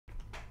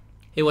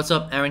Hey, what's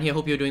up? Aaron here.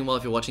 Hope you're doing well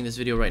if you're watching this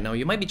video right now.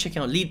 You might be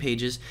checking out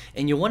Leadpages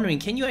and you're wondering,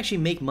 can you actually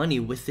make money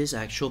with this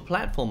actual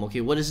platform? Okay,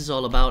 what is this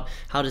all about?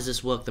 How does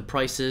this work? The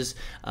prices?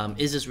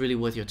 Is this really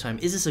worth your time?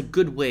 Is this a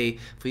good way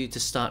for you to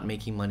start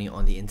making money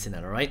on the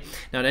internet, all right?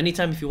 Now, at any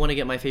time, if you want to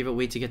get my favorite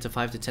way to get to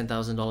 $5,000 to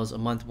 $10,000 a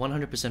month,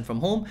 100% from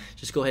home,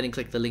 just go ahead and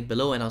click the link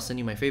below and I'll send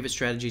you my favorite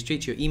strategy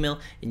straight to your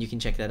email and you can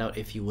check that out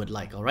if you would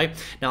like, all right?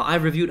 Now,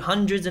 I've reviewed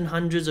hundreds and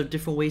hundreds of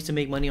different ways to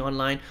make money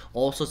online,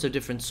 all sorts of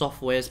different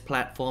softwares,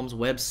 platforms,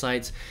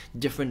 websites,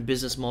 different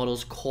business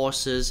models,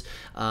 courses,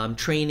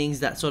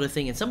 trainings, that sort of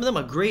thing. And some of them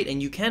are great and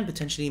you can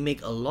potentially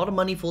make a lot of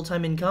money,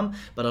 full-time income,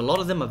 but a lot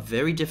of them are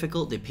very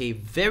difficult. They pay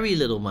very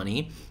little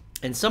money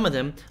and some of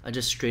them are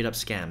just straight up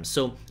scams.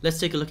 So let's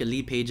take a look at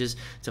Leadpages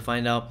to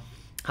find out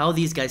how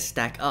these guys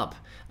stack up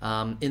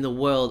in the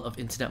world of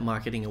internet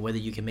marketing and whether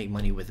you can make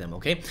money with them,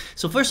 okay?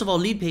 So first of all,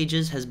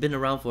 Leadpages has been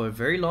around for a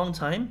very long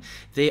time.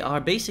 They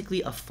are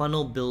basically a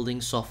funnel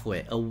building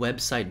software, a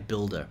website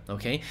builder,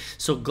 okay?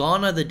 So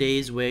gone are the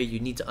days where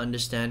you need to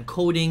understand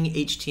coding,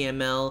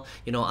 HTML.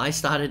 You know, I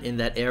started in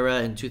that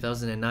era in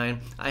 2009.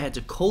 I had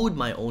to code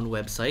my own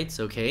websites,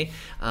 okay,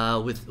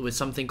 with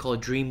something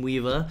called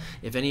Dreamweaver.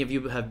 If any of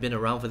you have been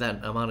around for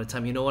that amount of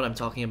time, you know what I'm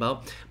talking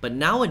about. But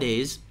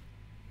nowadays,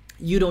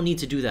 you don't need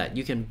to do that.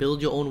 You can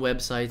build your own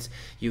websites,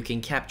 you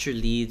can capture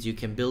leads, you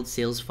can build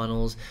sales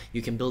funnels,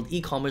 you can build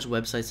e-commerce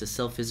websites to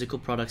sell physical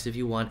products if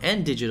you want,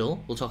 and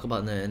digital, we'll talk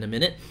about in a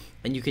minute,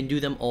 and you can do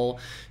them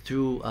all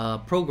through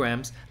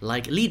programs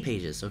like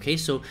Leadpages, okay?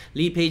 So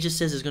Leadpages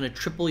says it's going to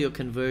triple your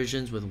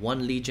conversions with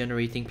one lead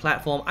generating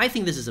platform. I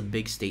think this is a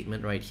big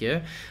statement right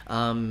here.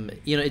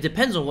 You know, it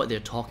depends on what they're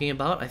talking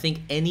about. I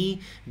think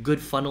any good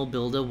funnel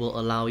builder will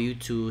allow you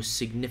to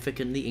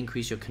significantly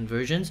increase your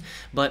conversions,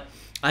 but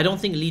I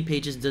don't think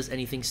Leadpages does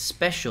anything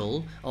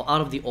special or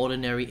out of the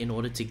ordinary in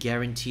order to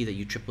guarantee that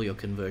you triple your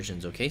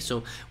conversions, okay?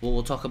 So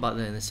we'll talk about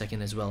that in a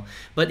second as well.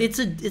 But it's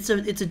a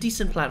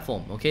decent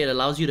platform, okay? It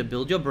allows you to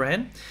build your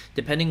brand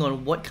depending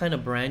on what kind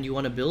of brand you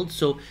want to build.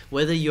 So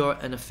whether you're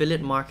an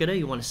affiliate marketer,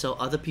 you want to sell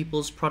other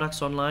people's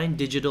products online,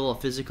 digital or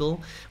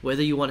physical,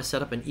 whether you want to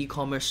set up an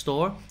e-commerce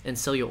store and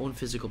sell your own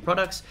physical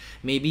products,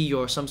 maybe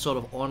you're some sort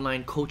of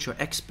online coach or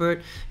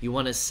expert, you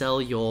want to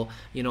sell your,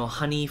 you know,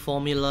 honey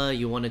formula,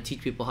 you want to teach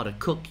people how to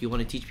cook, you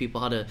want to teach people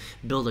how to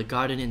build a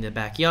garden in their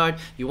backyard,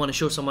 you want to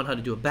show someone how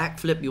to do a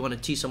backflip, you want to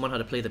teach someone how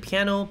to play the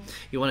piano,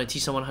 you want to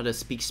teach someone how to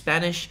speak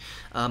Spanish.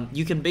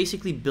 You can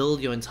basically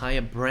build your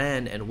entire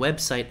brand and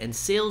website and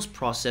sales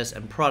process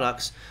and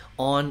products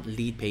on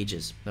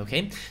Leadpages,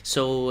 okay?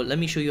 So let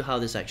me show you how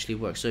this actually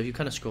works. So if you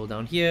kind of scroll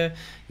down here,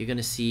 you're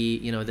gonna see,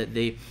 you know, that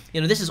they,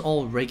 you know, this is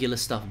all regular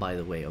stuff, by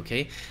the way,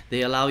 okay?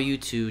 They allow you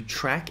to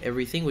track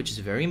everything, which is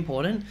very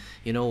important.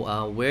 You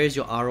know, where is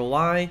your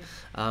ROI?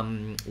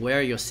 Where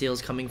are your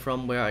sales coming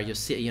from? Where are your,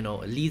 you know,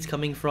 leads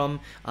coming from?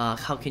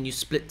 How can you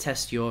split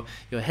test your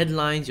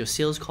headlines, your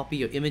sales copy,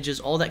 your images,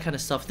 all that kind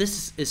of stuff.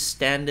 This is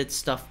standard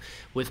stuff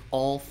with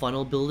all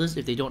funnel builders.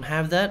 If they don't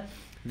have that,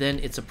 then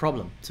it's a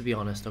problem, to be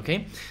honest,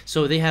 okay?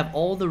 So they have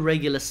all the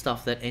regular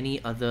stuff that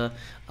any other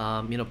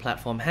you know,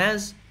 platform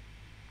has.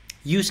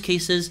 Use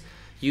cases,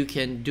 you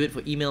can do it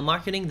for email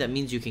marketing. That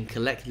means you can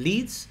collect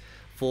leads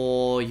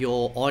for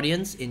your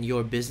audience in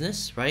your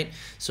business, right?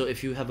 So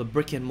if you have a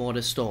brick and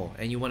mortar store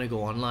and you want to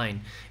go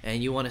online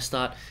and you want to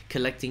start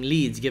collecting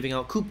leads, giving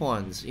out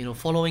coupons, you know,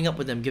 following up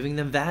with them, giving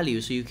them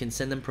value so you can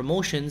send them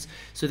promotions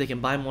so they can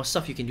buy more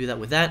stuff, you can do that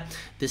with that.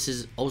 This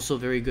is also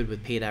very good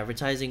with paid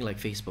advertising like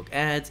Facebook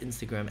ads,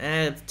 Instagram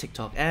ads,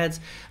 TikTok ads.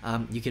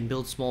 You can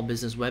build small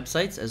business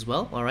websites as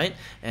well, all right?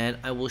 And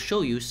I will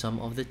show you some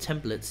of the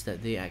templates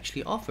that they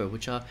actually offer,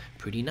 which are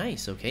pretty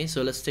nice, okay?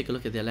 So let's take a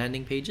look at their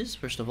landing pages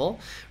first of all,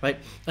 right?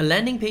 A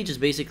landing page is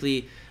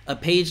basically a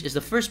page, is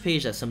the first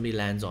page that somebody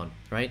lands on,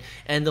 right?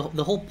 And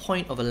the whole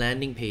point of a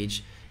landing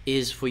page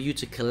is for you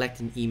to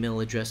collect an email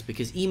address,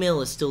 because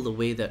email is still the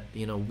way that,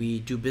 you know, we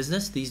do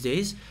business these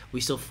days.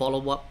 We still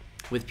follow up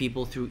with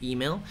people through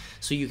email,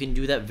 so you can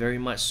do that very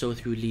much so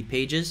through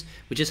Leadpages,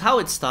 which is how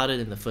it started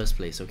in the first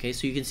place, okay?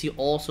 So you can see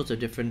all sorts of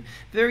different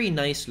very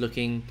nice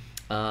looking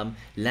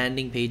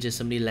landing pages.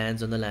 Somebody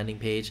lands on the landing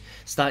page.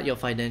 Start your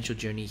financial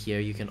journey here.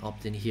 You can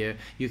opt in here.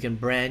 You can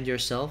brand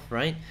yourself,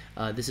 right?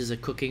 This is a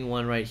cooking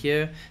one right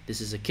here.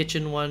 This is a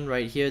kitchen one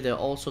right here. There are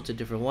all sorts of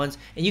different ones,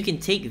 and you can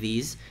take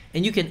these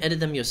and you can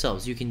edit them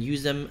yourselves. You can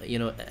use them, you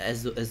know,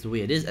 as the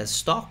way it is, as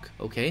stock,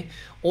 okay?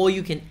 Or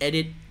you can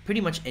edit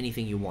pretty much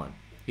anything you want.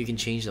 You can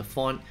change the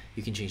font,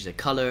 you can change the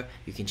color,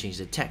 you can change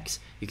the text,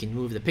 you can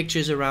move the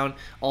pictures around,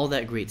 all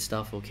that great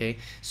stuff, okay?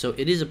 So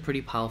it is a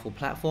pretty powerful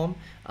platform.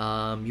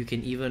 You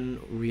can even,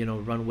 you know,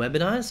 run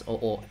webinars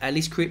or at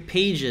least create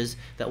pages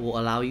that will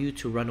allow you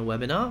to run a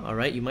webinar, all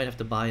right? You might have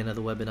to buy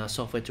another webinar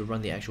software to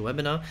run the actual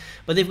webinar,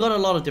 but they've got a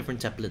lot of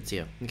different templates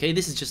here, okay?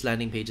 This is just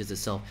landing pages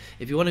itself.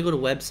 If you want to go to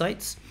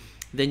websites,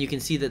 then you can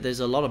see that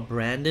there's a lot of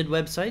branded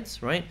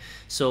websites, right?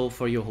 So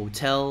for your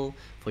hotel,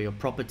 for your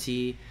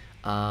property,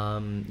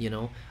 you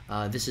know,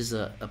 this is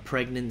a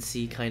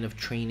pregnancy kind of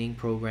training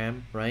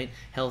program, right?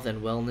 Health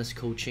and wellness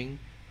coaching,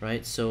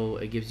 right? So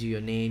it gives you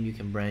your name, you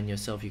can brand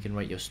yourself, you can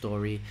write your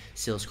story,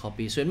 sales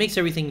copy. So it makes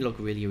everything look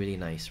really, really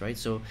nice, right?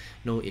 So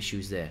no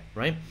issues there,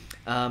 right?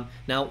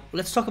 Now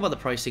let's talk about the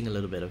pricing a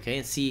little bit, okay?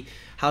 And see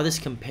how this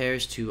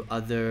compares to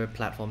other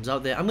platforms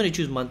out there. I'm going to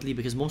choose monthly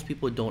because most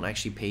people don't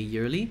actually pay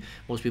yearly.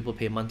 Most people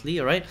pay monthly,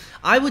 all right?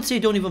 I would say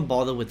don't even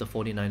bother with the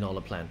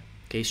 $49 plan,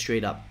 okay?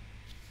 Straight up.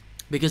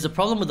 Because the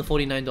problem with the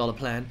 $49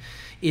 plan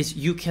is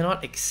you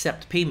cannot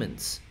accept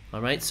payments,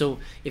 all right? So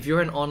if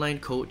you're an online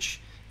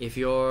coach, if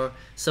you're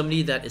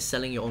somebody that is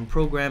selling your own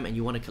program and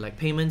you want to collect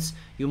payments,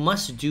 you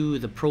must do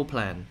the pro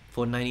plan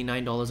for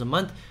 $99 a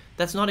month.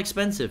 That's not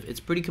expensive. It's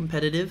pretty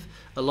competitive.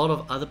 A lot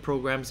of other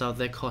programs out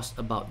there cost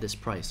about this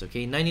price,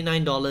 okay?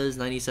 $99,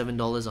 $97,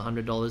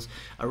 $100,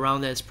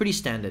 around there. It's pretty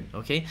standard,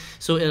 okay?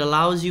 So it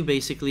allows you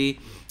basically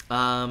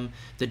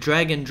the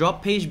drag and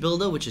drop page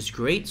builder, which is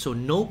great. So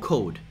no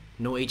code.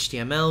 No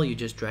HTML, you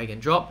just drag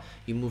and drop,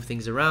 you move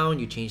things around,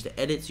 you change the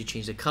edits, you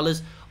change the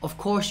colors. Of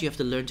course, you have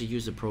to learn to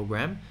use the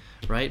program,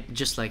 right?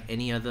 Just like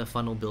any other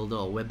funnel builder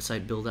or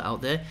website builder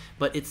out there,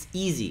 but it's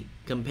easy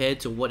compared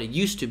to what it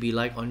used to be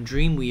like on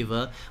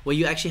Dreamweaver, where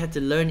you actually had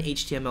to learn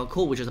HTML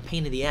code, which was a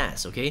pain in the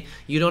ass, okay?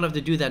 You don't have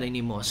to do that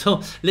anymore.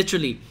 So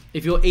literally,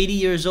 if you're 80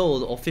 years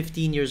old or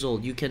 15 years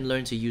old, you can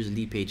learn to use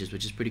Leadpages,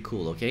 which is pretty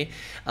cool, okay?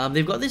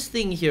 They've got this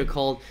thing here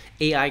called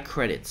AI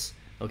credits.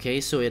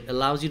 Okay, so it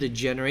allows you to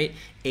generate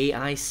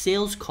AI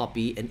sales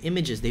copy and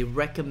images. They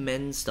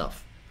recommend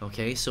stuff.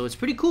 Okay, so it's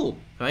pretty cool,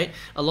 right?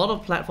 A lot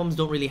of platforms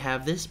don't really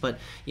have this, but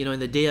you know, in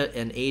the day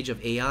and age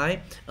of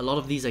AI, a lot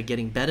of these are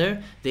getting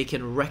better. They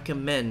can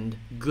recommend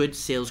good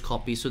sales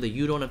copy so that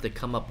you don't have to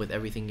come up with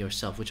everything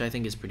yourself, which I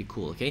think is pretty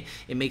cool, okay?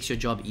 It makes your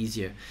job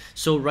easier.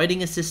 So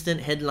writing assistant,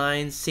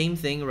 headlines, same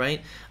thing,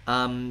 right?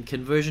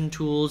 Conversion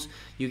tools,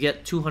 you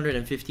get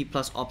 250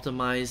 plus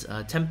optimized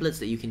templates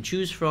that you can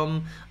choose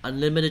from,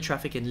 unlimited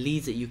traffic and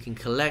leads that you can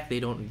collect. They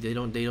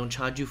don't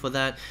charge you for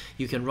that.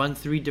 You can run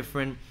 3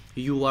 different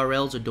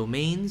URLs or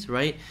domains,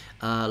 right?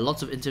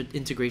 Lots of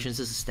integrations.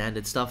 This is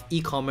standard stuff.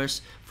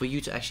 E-commerce for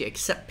you to actually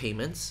accept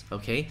payments,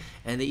 okay?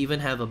 And they even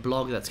have a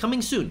blog that's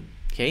coming soon,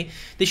 okay?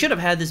 They should have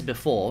had this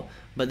before,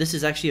 but this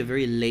is actually a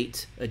very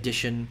late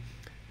addition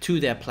to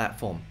their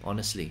platform,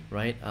 honestly,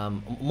 right?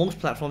 Most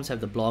platforms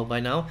have the blog by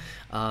now.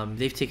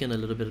 They've taken a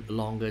little bit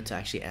longer to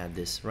actually add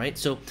this, right?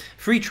 So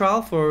free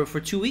trial for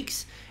 2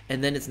 weeks,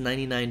 and then it's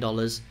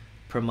 $99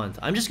 per month.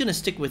 I'm just gonna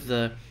stick with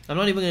the, I'm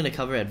not even gonna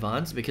cover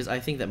advanced because I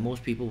think that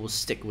most people will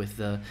stick with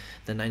the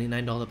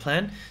 $99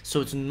 plan. So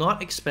it's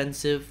not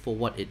expensive for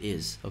what it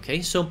is,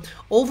 okay? So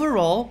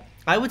overall,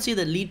 I would say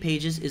that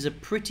Leadpages is a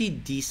pretty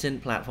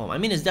decent platform. I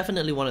mean, it's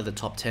definitely one of the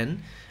top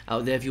 10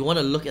 out there if you want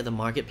to look at the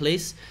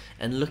marketplace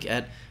and look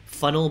at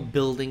funnel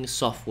building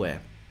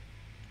software.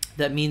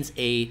 That means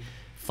a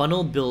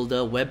funnel builder,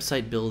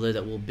 website builder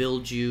that will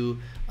build you,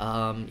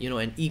 you know,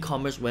 an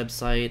e-commerce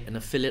website, an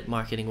affiliate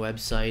marketing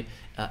website,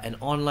 an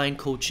online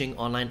coaching,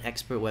 online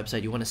expert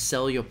website. You want to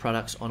sell your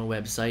products on a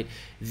website.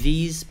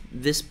 This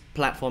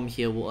platform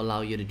here will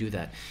allow you to do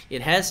that.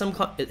 It has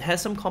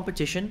some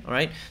competition, all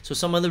right? So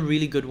some other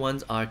really good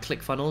ones are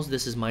ClickFunnels.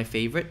 This is my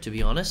favorite, to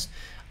be honest.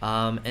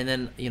 And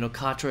then, you know,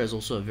 Kartra is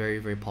also a very,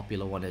 very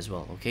popular one as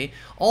well, okay?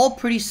 All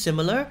pretty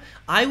similar.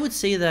 I would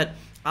say that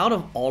out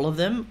of all of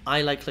them,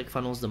 I like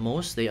ClickFunnels the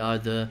most. They are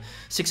the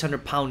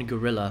 600-pound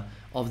gorilla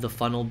of the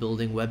funnel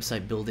building,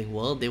 website building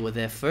world. They were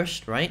there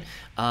first, right?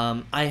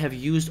 I have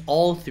used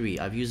all 3.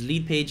 I've used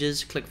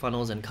Leadpages,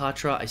 ClickFunnels, and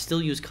Kartra. I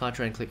still use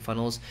Kartra and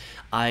ClickFunnels.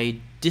 I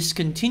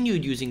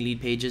discontinued using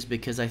Leadpages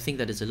because I think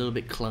that it's a little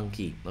bit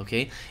clunky,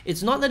 okay?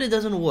 It's not that it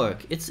doesn't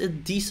work. It's a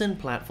decent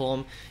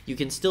platform. You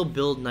can still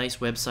build nice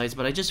websites,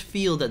 but I just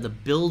feel that the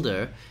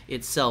builder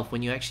itself,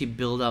 when you actually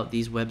build out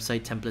these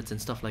website templates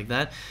and stuff like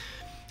that,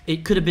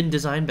 it could have been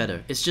designed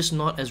better. It's just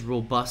not as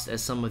robust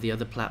as some of the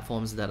other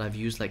platforms that I've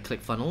used, like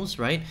ClickFunnels,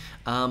 right?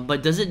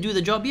 But does it do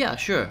the job? Yeah,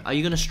 sure. Are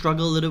you going to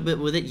struggle a little bit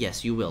with it?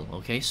 Yes, you will,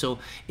 okay? So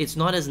it's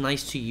not as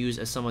nice to use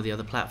as some of the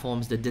other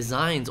platforms. The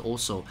designs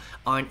also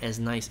aren't as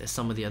nice as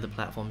some of the other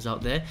platforms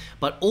out there.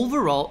 But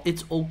overall,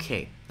 it's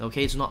okay,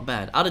 okay? It's not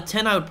bad. Out of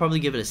 10, I would probably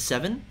give it a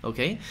 7,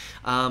 okay?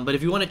 But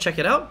if you want to check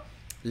it out,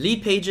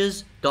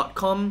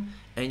 leadpages.com,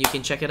 and you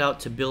can check it out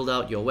to build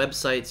out your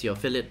websites, your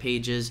affiliate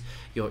pages,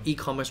 your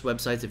e-commerce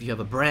websites. If you have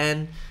a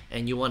brand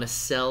and you want to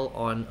sell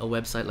on a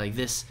website like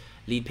this,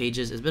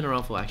 Leadpages has been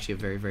around for actually a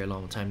very, very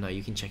long time now.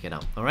 You can check it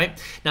out, all right?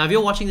 Now, if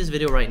you're watching this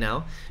video right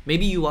now,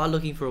 maybe you are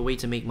looking for a way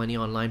to make money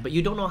online, but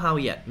you don't know how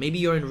yet. Maybe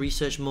you're in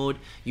research mode.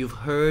 You've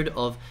heard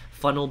of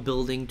funnel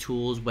building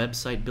tools,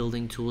 website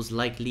building tools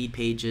like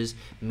Leadpages,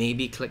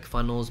 maybe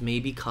ClickFunnels,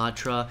 maybe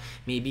Kartra,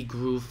 maybe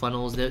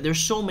GrooveFunnels. There's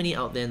so many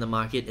out there in the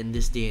market in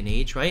this day and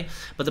age, right?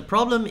 But the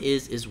problem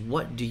is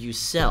what do you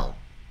sell,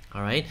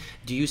 all right?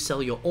 Do you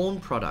sell your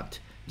own product?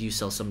 Do you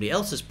sell somebody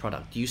else's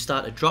product? Do you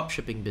start a drop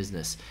shipping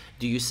business?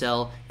 Do you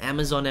sell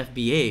Amazon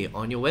FBA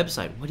on your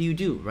website? What do you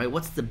do, right?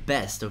 What's the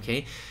best,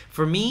 okay?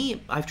 For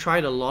me, I've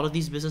tried a lot of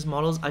these business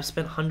models. I've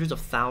spent hundreds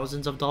of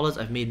thousands of dollars.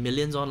 I've made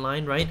millions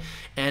online, right?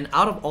 And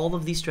out of all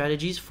of these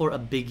strategies, for a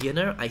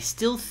beginner, I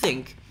still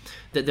think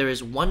that there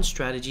is one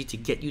strategy to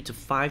get you to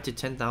 $5,000 to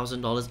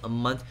 $10,000 a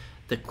month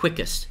the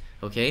quickest.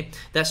 Okay,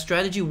 that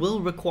strategy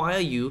will require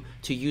you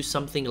to use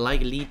something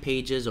like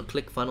Leadpages or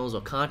ClickFunnels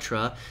or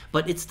Kartra,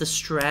 but it's the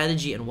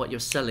strategy and what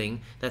you're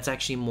selling that's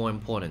actually more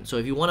important. So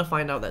if you want to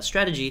find out that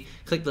strategy,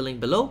 click the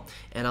link below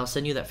and I'll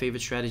send you that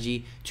favorite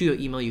strategy to your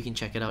email. You can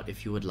check it out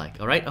if you would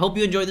like. All right, I hope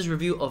you enjoyed this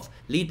review of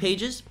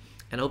Leadpages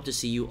and I hope to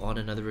see you on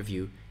another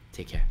review.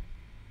 Take care.